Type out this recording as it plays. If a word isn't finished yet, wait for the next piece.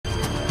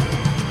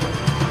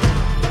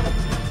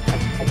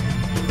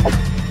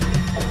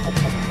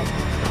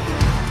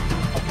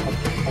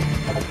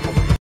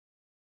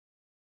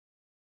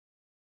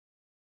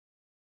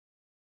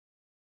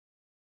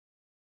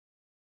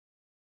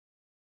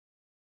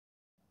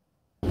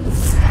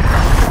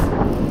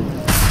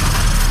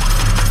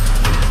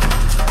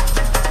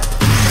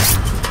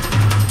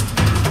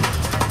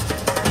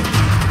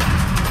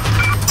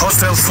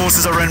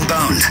forces are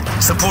inbound.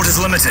 Support is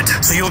limited,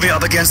 so you'll be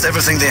up against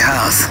everything they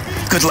have.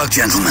 Good luck,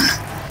 gentlemen.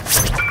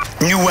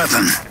 New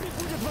weapon.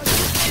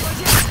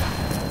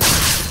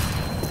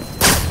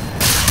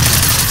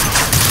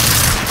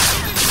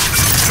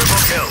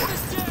 Triple kill.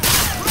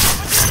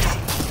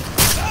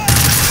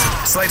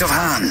 Sleight of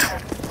hand.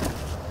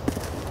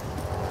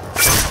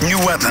 New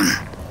weapon.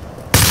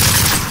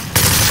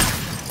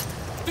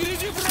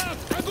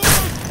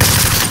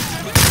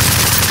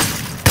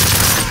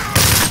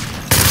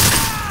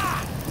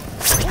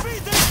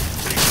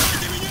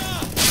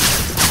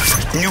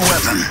 New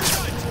weapon.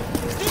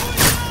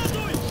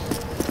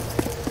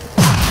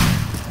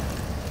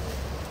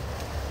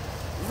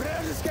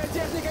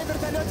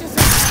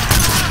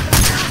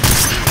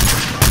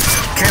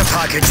 Care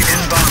package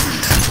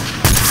inbound.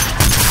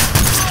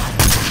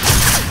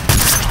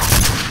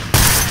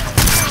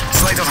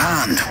 Sleight of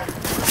hand.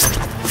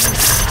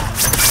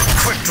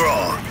 Quick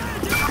draw.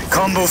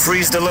 Combo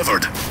freeze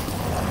delivered.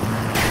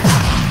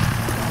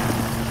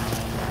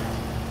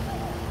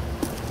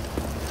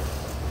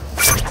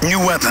 New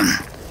weapon.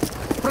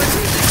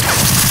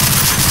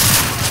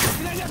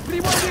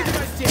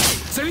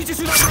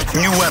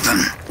 New weapon.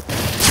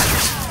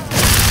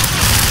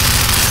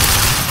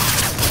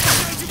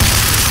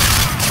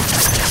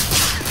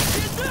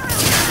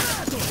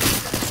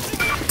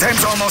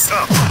 Time's almost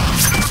up.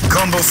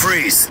 Combo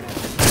freeze.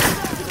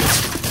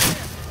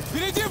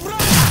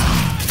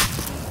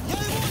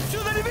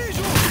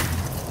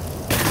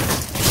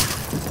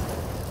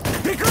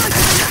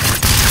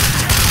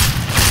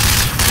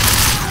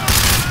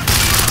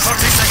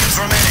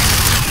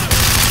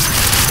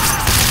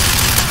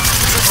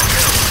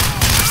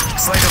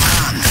 Sleight of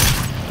hand.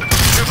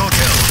 Triple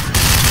kill.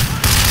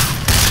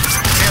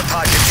 Care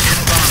package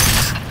inbound.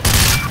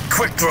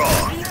 Quick draw.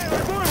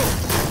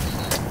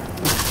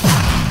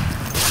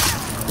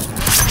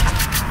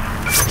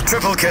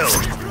 Triple kill.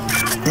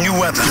 New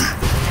weapon.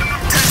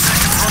 10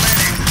 seconds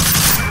remaining.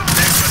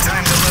 Extra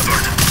time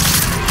delivered.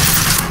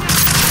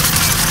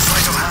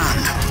 Sleight of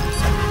hand.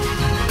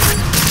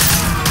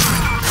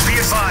 Be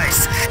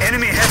advised,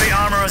 enemy heavy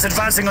armor is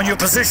advancing on your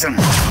position.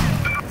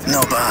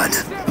 Not bad,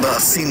 but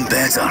I've seen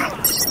better.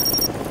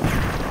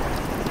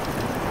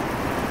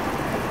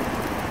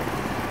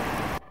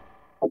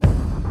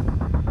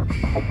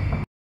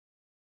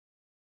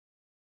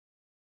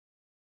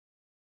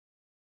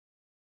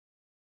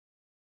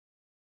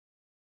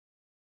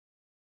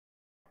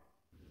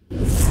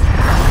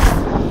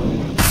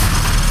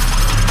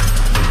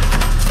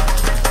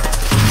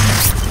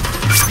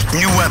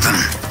 New weapon.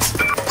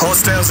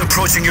 Hostiles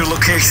approaching your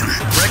location.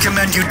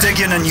 Recommend you dig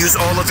in and use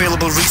all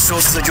available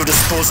resources at your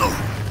disposal.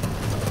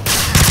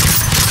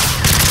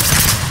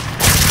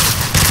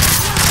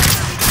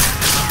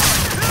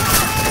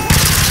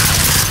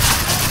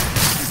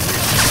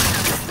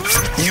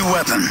 New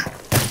weapon.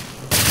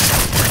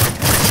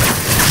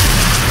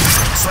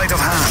 Sleight of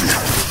hand.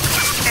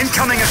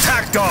 Incoming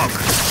attack dog.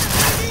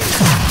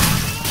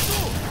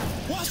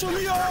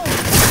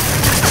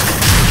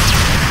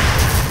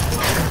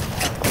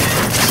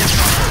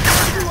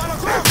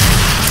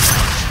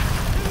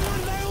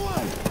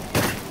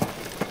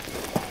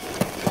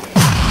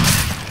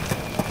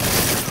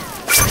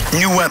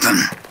 New weapon.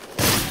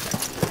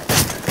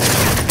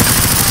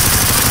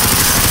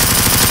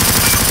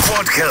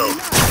 Quad kill.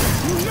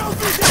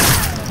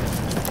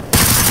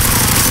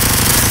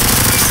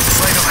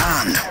 Sleight of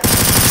hand.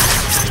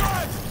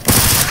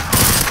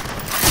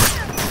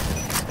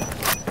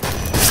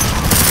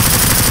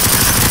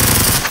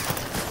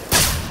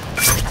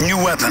 New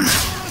weapon.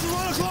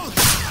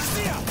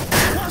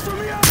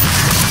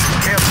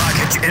 Care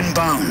package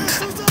inbound.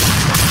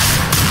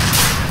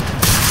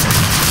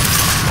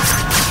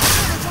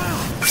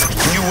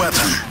 New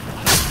weapon.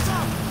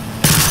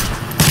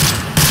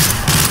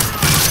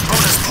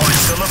 Bonus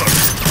points delivered.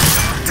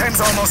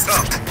 Time's almost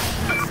up.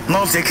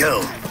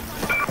 Multi-kill.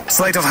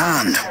 Sleight of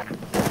hand.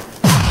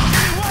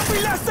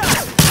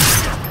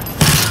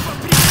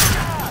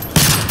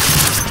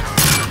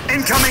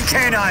 Incoming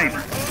canine.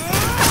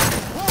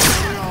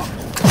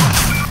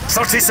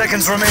 30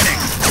 seconds remaining.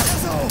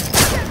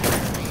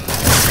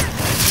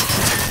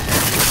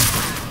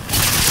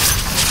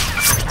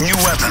 New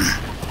weapon.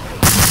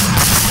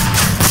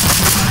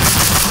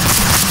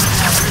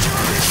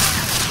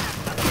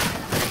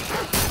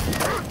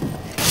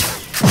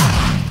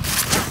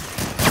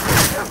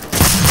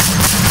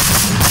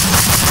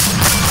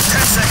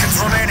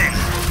 Remaining.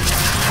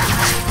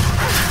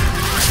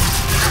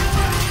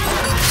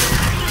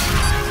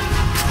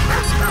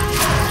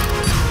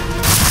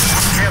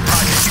 Care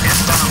package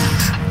inbound.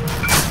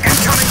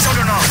 Incoming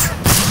juggernaut.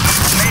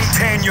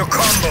 Maintain your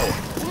combo.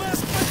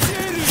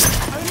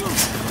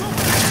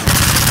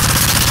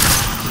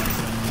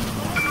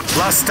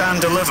 Last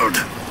stand delivered.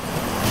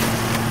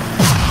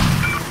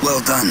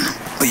 Well done,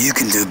 but you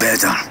can do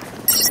better.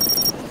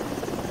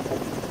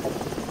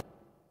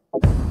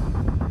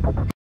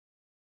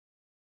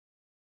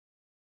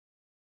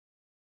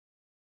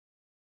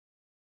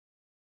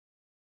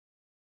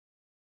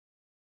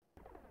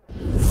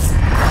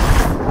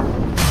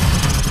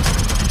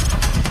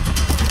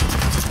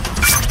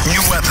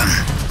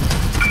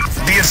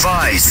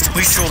 advised,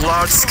 we show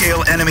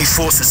large-scale enemy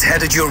forces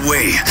headed your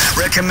way.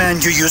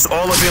 Recommend you use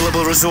all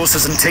available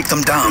resources and take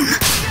them down.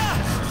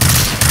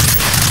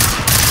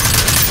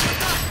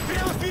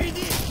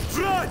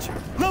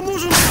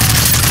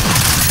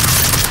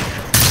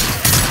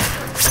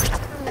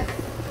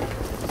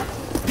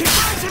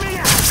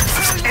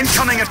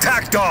 Incoming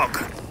attack dog!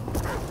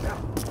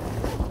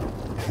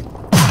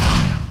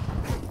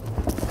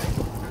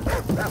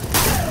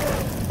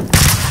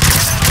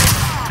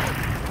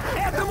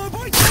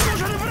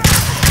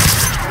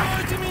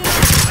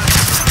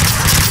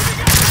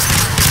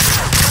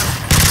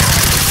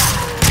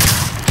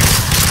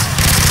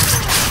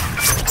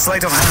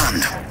 Sleight of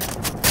hand.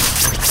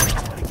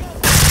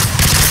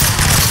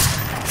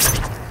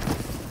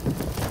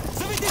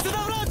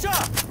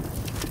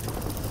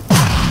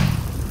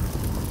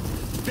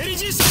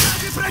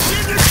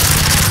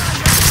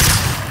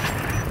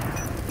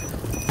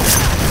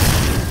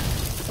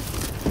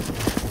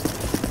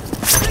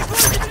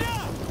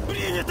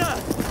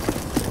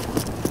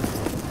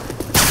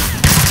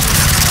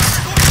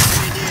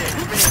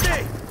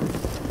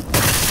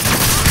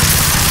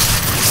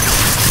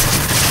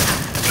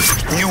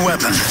 New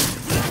weapon.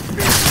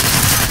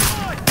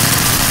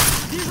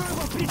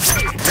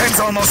 Time's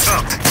almost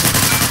up.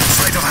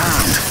 Sleight of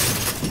hand.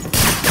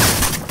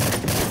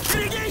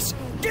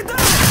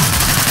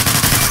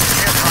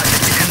 Care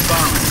package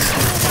inbound.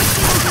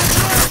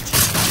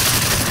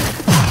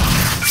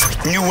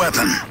 New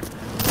weapon.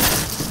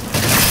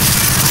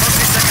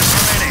 30 seconds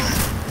remaining.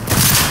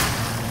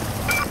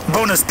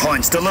 Bonus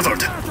points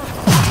delivered.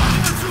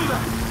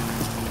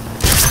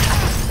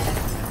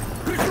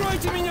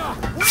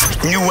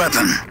 New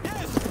weapon.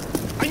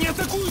 Они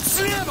атакуют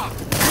слева!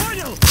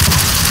 Понял?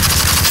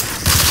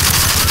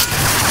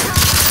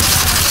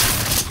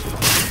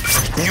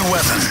 New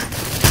weapon.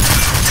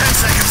 10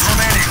 seconds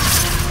remaining.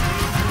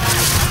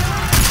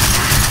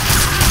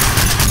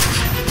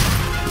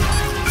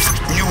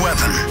 New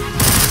weapon.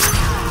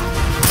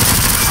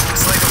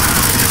 Sleight of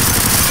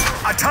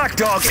hand. Attack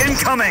dog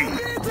incoming.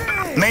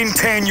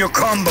 Maintain your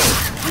combo.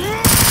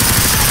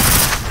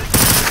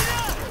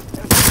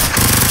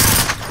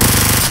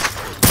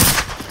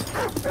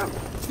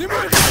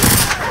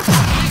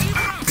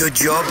 Good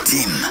job,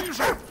 team.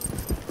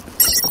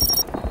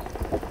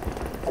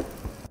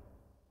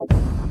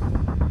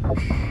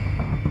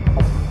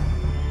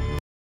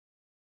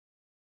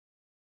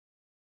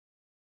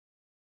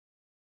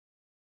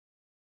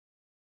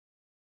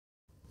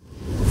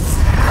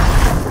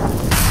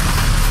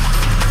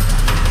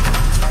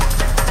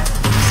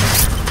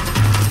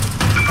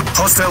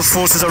 Hostile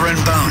forces are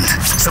inbound.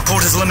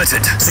 Support is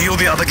limited, so you'll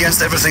be up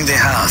against everything they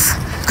have.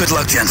 Good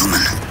luck,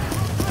 gentlemen.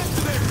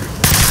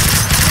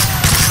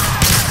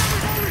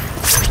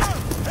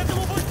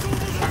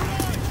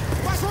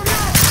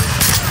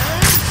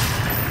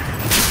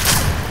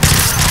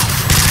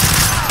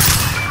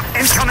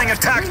 Incoming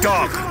attack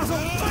dog!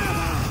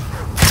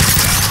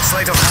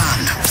 Sleight of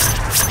hand.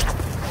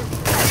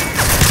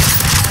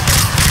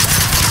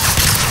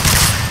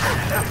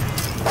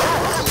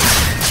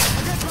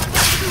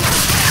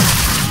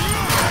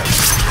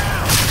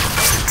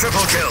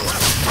 Triple kill.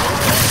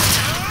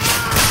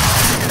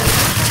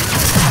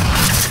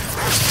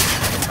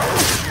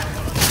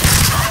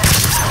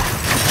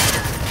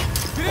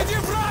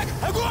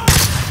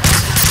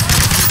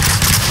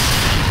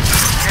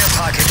 Care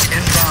package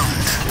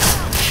inbound.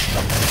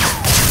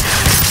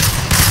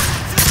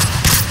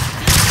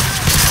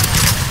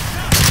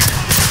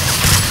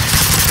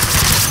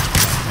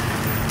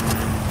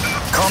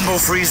 Combo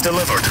freeze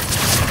delivered.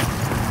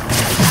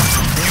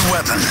 New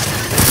weapon.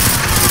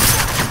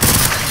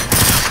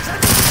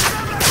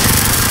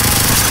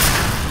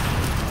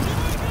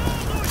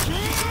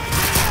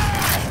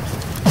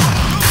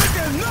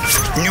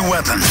 New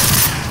weapon.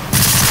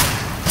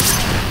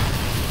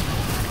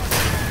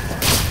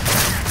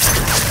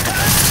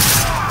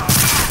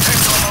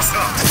 Time's almost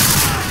up.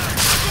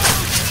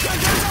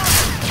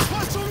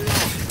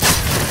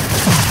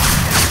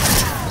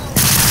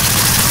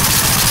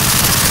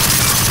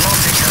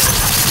 Multi-kill.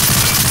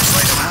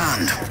 Sleight of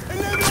hand.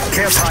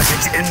 Care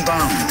package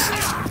inbound.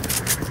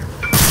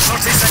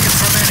 30 seconds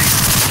remaining.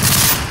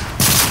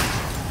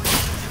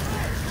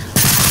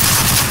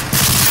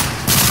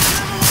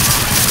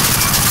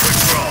 Quick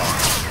draw.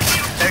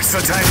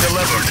 Extra time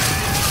delivered.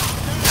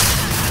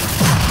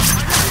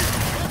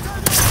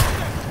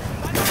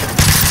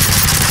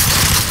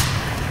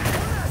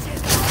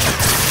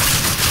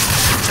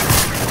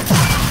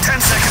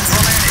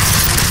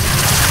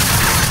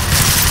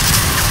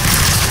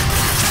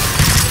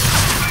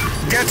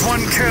 Get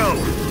one kill.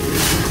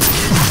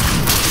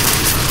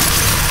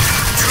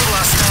 Two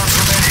last rounds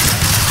remaining.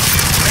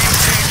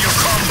 Maintain your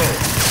combo.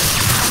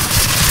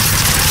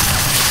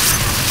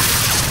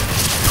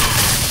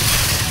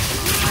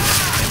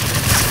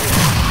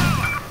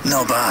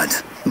 Not bad,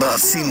 but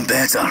I've seen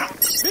better.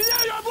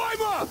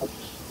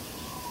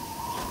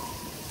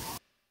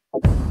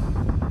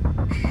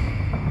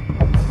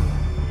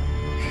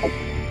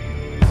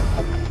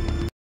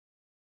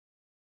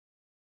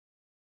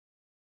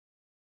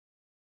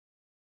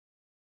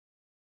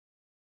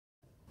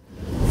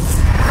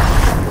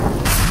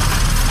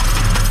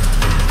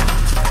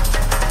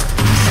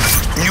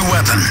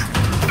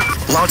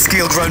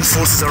 Large-scale ground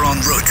forces are en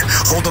route.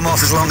 Hold them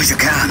off as long as you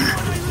can.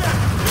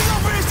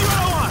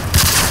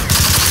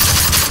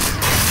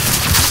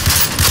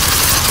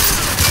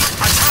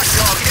 Attack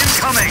dog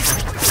incoming!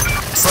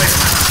 Slide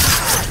of hand.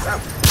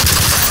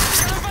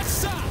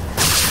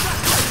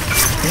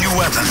 New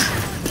weapon.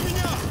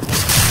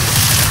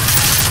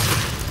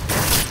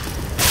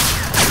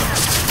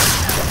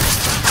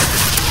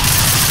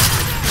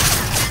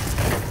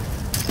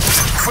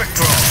 Quick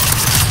draw.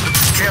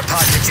 Care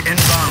package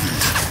inbound.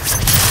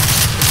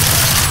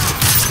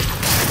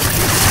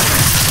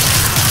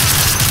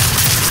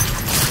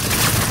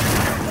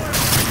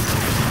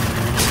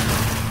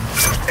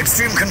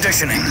 Extreme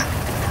conditioning.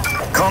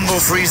 Combo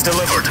freeze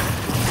delivered.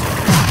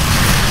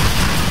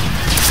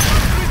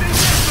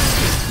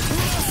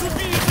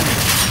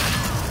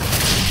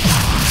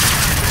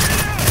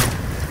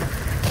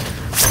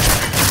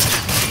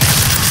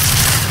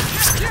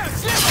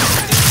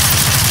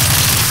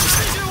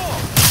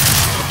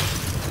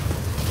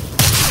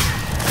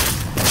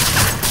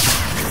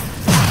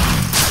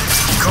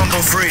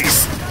 Combo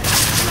freeze.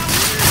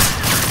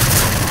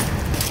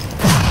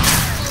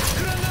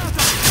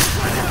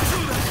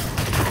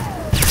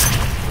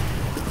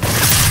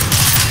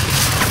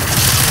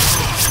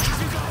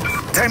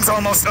 Time's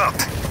almost up.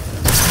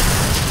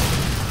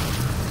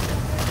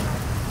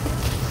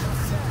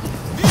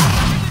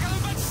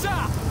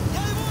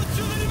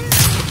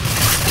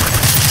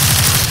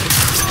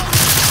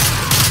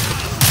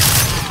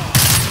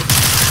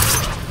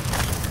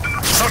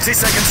 "30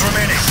 seconds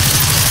remaining."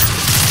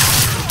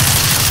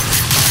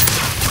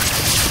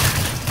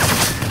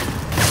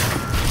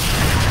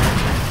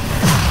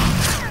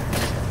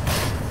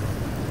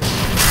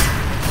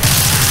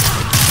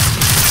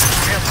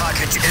 Care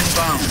package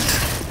inbound.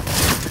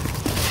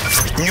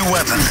 New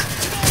weapon.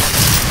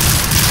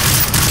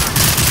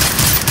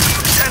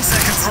 10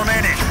 seconds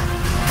remaining.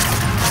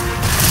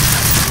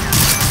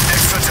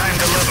 Extra time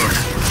delivered.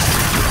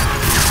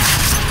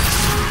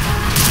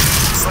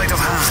 Sleight of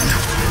hand.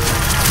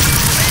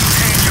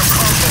 Maintain your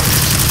combo.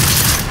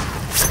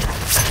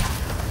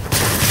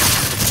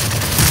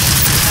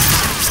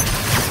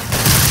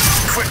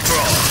 Quick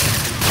draw.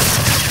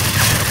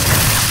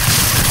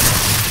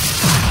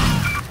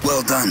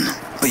 Well done,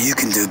 but you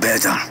can do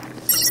better.